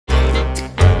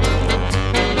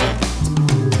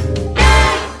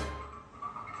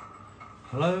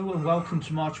Hello and welcome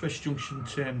to March West Junction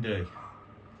TMD.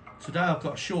 Today I've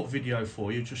got a short video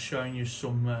for you just showing you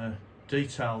some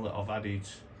detail that I've added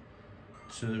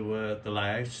to the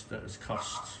layout that has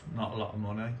cost not a lot of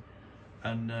money,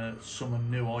 and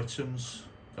some new items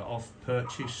that I've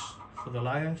purchased for the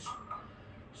layout.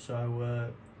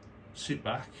 So sit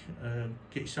back,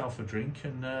 get yourself a drink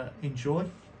and enjoy.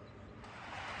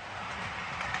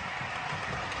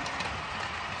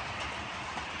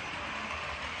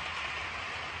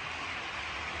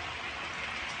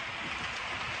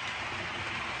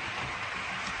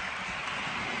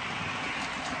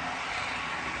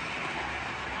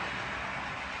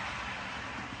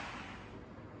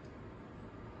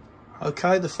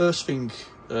 Okay, the first thing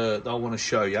that I want to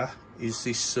show you is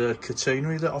this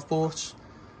catenary that I've bought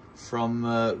from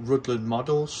Rhuddlan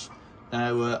Models.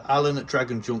 Now, Alan at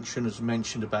Dragon Junction has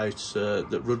mentioned about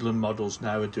that Rhuddlan Models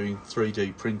now are doing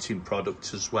 3D printing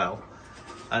products as well.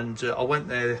 And I went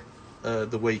there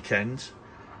the weekend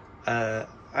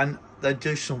and they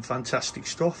do some fantastic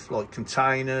stuff like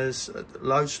containers,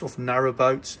 loads of stuff,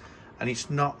 narrowboats, and it's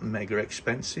not mega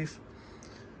expensive.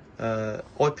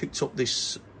 I picked up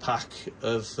this pack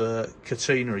of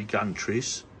catenary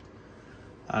gantries,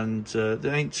 and they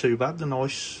ain't too bad. They're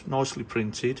nicely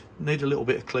printed. Need a little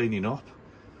bit of cleaning up,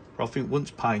 but I think once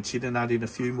painted and adding a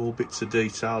few more bits of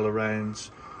detail around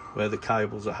where the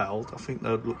cables are held, I think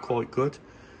they'd look quite good.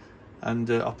 And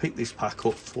I picked this pack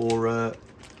up for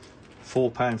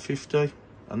 £4.50,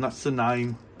 and that's the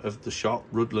name of the shop,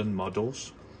 Rhuddlan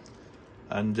Models.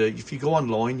 And if you go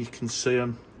online, you can see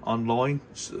them online.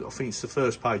 I think it's the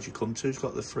first page you come to. It's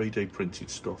got the 3D printed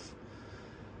stuff,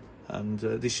 and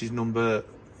this is number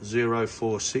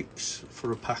 046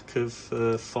 for a pack of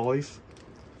 5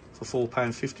 for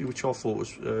 £4.50, which I thought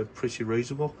was pretty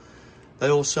reasonable. They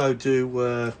also do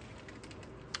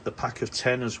a pack of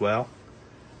 10 as well,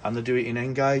 and they do it in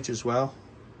N-gauge as well,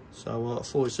 so I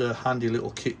thought it's a handy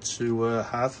little kit to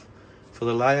have for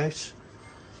the layout.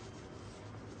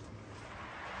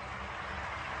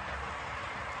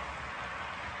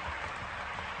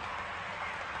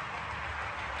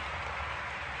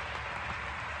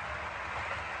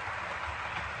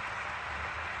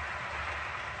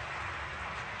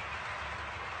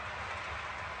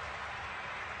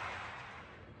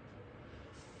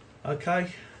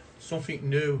 Okay, something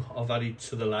new I've added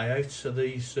to the layout. So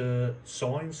these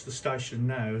signs, the station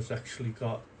now has actually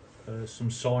got some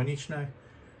signage now.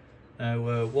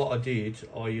 Now what I did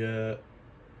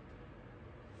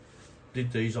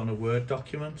these on a Word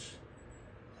document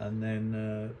and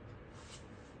then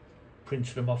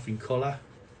printed them off in colour,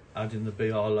 adding the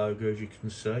BR logo as you can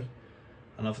see,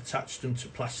 and I've attached them to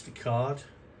plastic card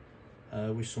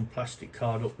with some plastic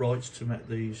card uprights to make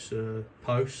these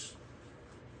posts.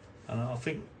 And I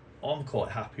think I'm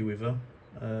quite happy with them.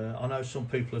 I know some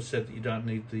people have said that you don't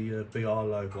need the BR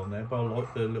logo on there, but I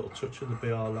like the little touch of the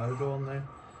BR logo on there.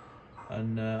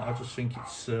 And I just think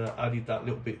it's added that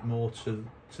little bit more to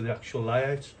the actual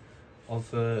layout.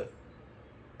 I've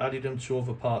added them to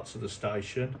other parts of the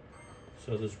station.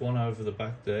 So there's one over the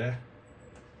back there,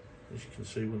 as you can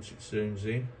see once it zooms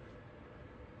in.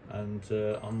 And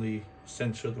on the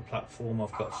centre of the platform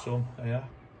I've got some here.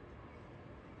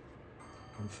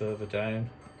 And further down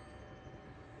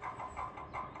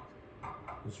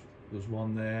there's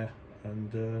one there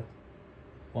and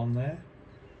one there,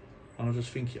 and I just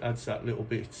think it adds that little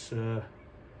bit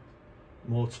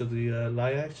more to the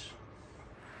layout.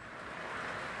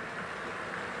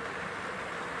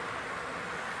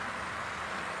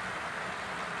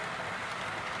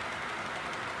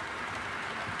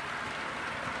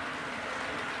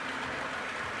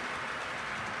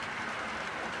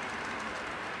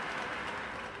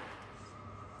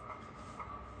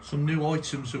 Some new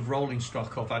items of rolling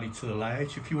stock I've added to the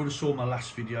layout. If you would have saw my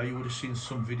last video, you would have seen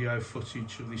some video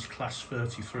footage of this Class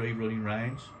 33 running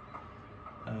round.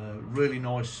 Really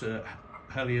nice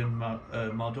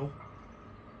Heljan model.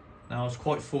 Now I was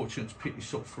quite fortunate to pick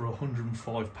this up for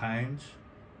 £105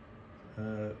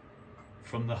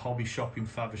 from the hobby shop in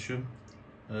Faversham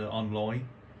online.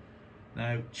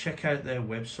 Now check out their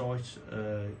website.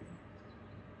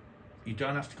 You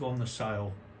don't have to go on the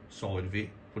sale side of it,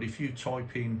 but if you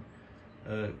type in,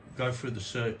 go through the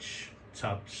search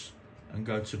tabs and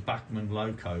go to Bachmann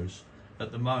locos,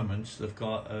 at the moment they've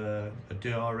got a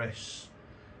DRS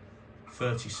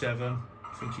 37,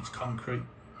 I think it's concrete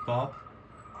bob,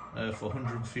 for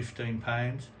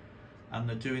 £115, and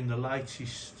they're doing the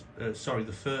latest, the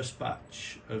first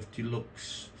batch of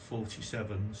deluxe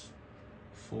 47s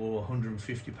for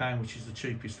 £150, which is the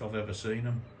cheapest I've ever seen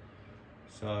them.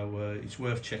 So it's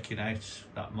worth checking out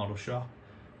that model shop.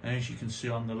 And as you can see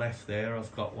on the left there,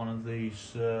 I've got one of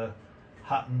these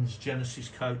Hattons Genesis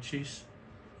coaches.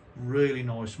 Really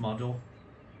nice model,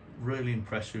 really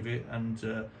impressed with it,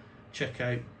 and check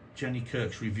out Jenny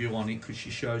Kirk's review on it because she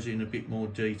shows it in a bit more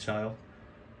detail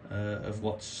of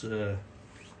what's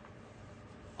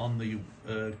on the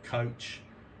coach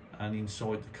and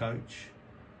inside the coach.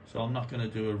 So I'm not going to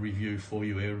do a review for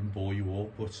you here and bore you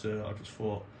all, but I just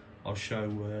thought I'll show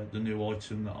the new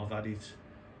item that I've added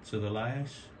to the layout.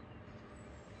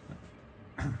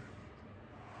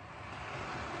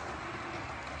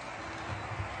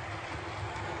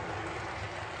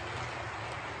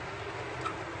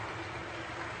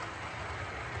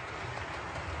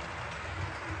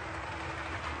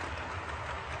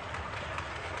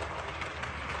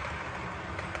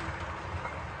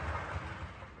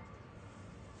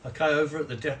 Okay, over at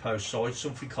the depot side,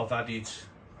 something I've added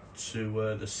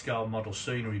to the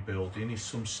Scalemodelscenery building is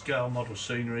some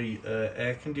Scalemodelscenery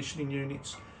air conditioning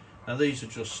units. Now these are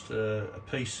just a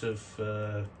piece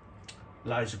of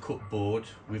laser cut board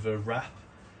with a wrap,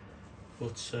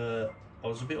 but I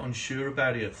was a bit unsure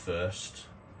about it at first,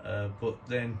 but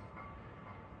then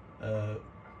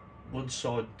once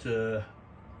I'd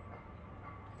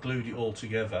glued it all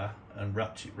together and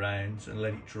wrapped it round and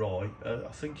let it dry,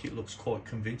 I think it looks quite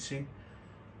convincing.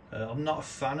 I'm not a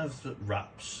fan of the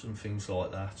wraps and things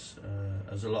like that,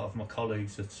 as a lot of my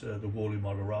colleagues at the Rhuddlan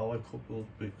Model Railway Club will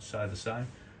say the same,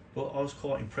 but I was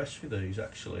quite impressed with these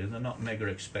actually, and they're not mega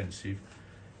expensive,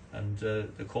 and they're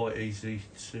quite easy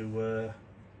to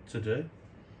do.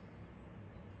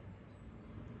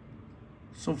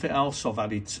 Something else I've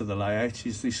added to the layout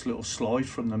is this little slide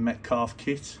from the Metcalf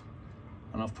kit,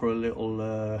 and I've put a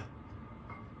little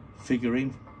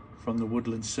figurine from the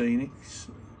Woodland Scenics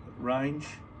range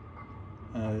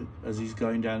as he's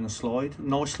going down the slide.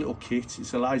 Nice little kit,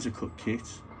 it's a laser cut kit,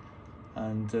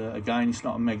 and again it's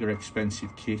not a mega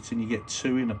expensive kit, and you get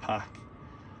two in a pack.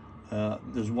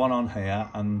 There's one on here,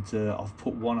 and I've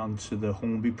put one onto the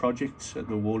Hornby project at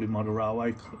the Rhuddlan Model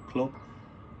Railway Club,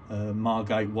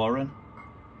 Margate Warren,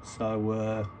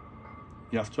 so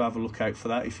you have to have a look out for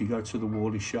that if you go to the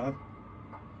Whalley show.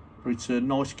 But it's a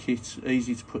nice kit,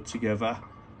 easy to put together.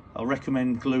 I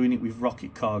recommend gluing it with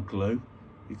rocket card glue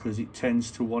because it tends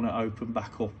to want to open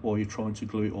back up while you're trying to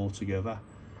glue it all together.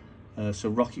 So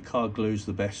rocket card glue is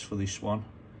the best for this one,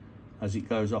 as it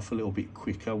goes off a little bit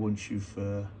quicker once you've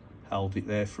held it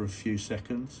there for a few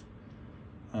seconds.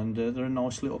 And they're a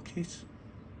nice little kit.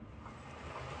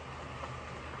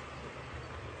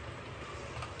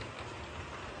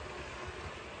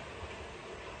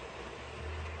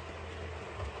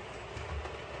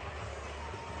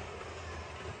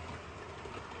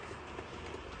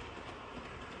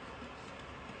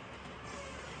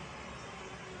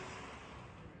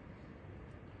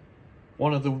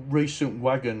 One of the recent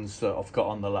wagons that I've got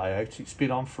on the layout, it's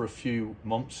been on for a few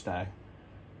months now,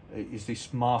 is this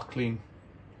Marklin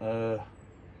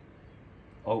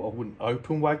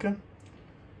Open wagon.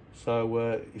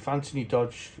 So if Anthony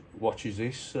Dodge watches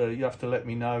this, you have to let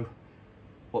me know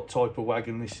what type of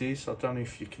wagon this is. I don't know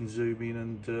if you can zoom in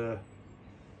and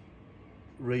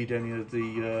read any of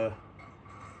the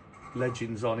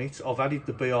legends on it. I've added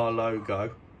the BR logo,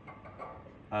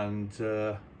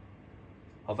 and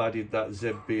I've added that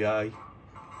ZBA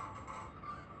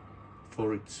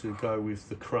for it to go with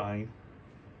the crane,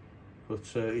 but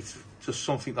it's just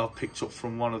something that I picked up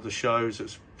from one of the shows.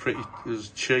 It was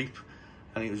cheap,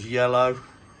 and it was yellow,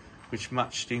 which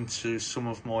matched into some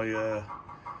of my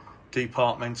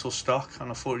departmental stock,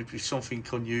 and I thought it'd be something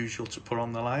unusual to put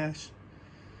on the layout.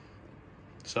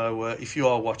 So if you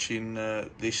are watching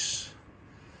this,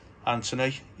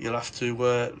 Anthony, you'll have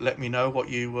to let me know what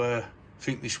you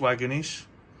think this wagon is.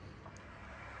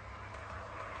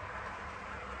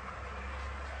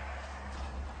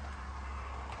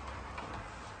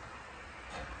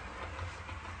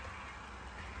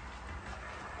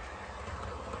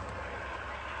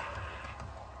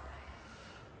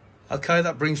 Okay,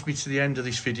 that brings me to the end of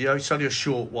this video. It's only a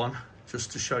short one,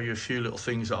 just to show you a few little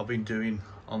things that I've been doing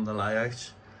on the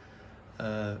layout.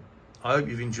 I hope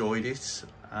you've enjoyed it,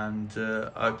 and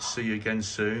I hope to see you again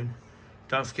soon.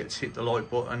 Don't forget to hit the like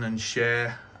button and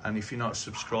share, and if you're not a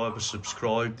subscriber,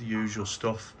 subscribe, the usual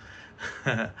stuff.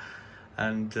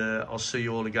 And I'll see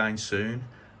you all again soon.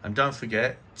 And don't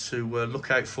forget to look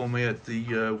out for me at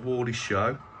the Whalley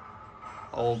show.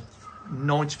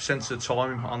 90% of the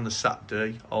time on the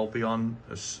Saturday, I'll be on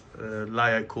a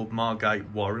layout called Margate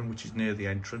Warren, which is near the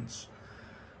entrance.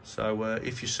 So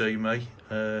if you see me,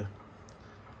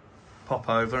 pop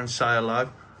over and say hello,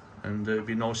 and it'd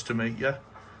be nice to meet you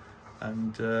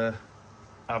and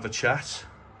have a chat.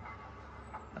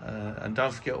 And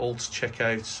don't forget all to check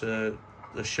out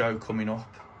the show coming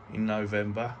up in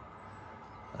November.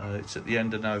 It's at the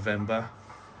end of November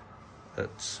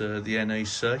at the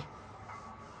NEC,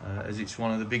 as it's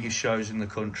one of the biggest shows in the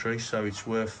country, so it's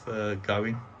worth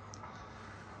going.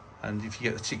 And if you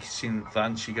get the tickets in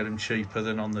advance, you get them cheaper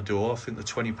than on the door. I think they're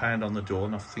 £20 on the door,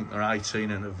 and I think they're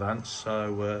 18 in advance,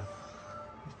 so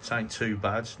it ain't too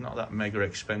bad. It's not that mega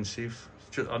expensive.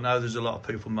 I know there's a lot of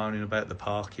people moaning about the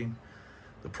parking,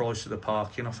 the price of the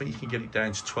parking. I think you can get it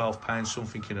down to £12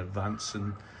 something in advance,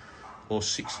 and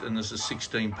there's a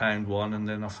 £16 one, and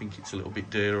then I think it's a little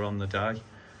bit dearer on the day.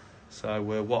 So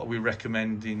what we're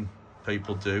recommending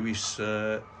people do is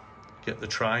get the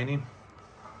training,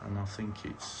 and I think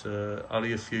it's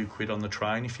only a few quid on the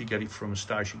train if you get it from a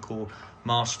station called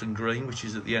Marston Green, which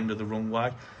is at the end of the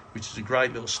runway, which is a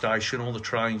great little station. All the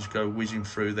trains go whizzing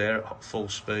through there at full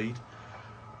speed,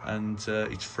 and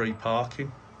it's free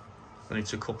parking, and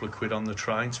it's a couple of quid on the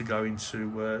train to go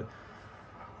into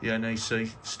the NEC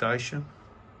station.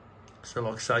 So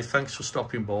like I say, thanks for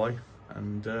stopping by,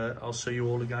 and I'll see you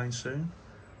all again soon.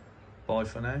 Bye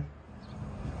for now.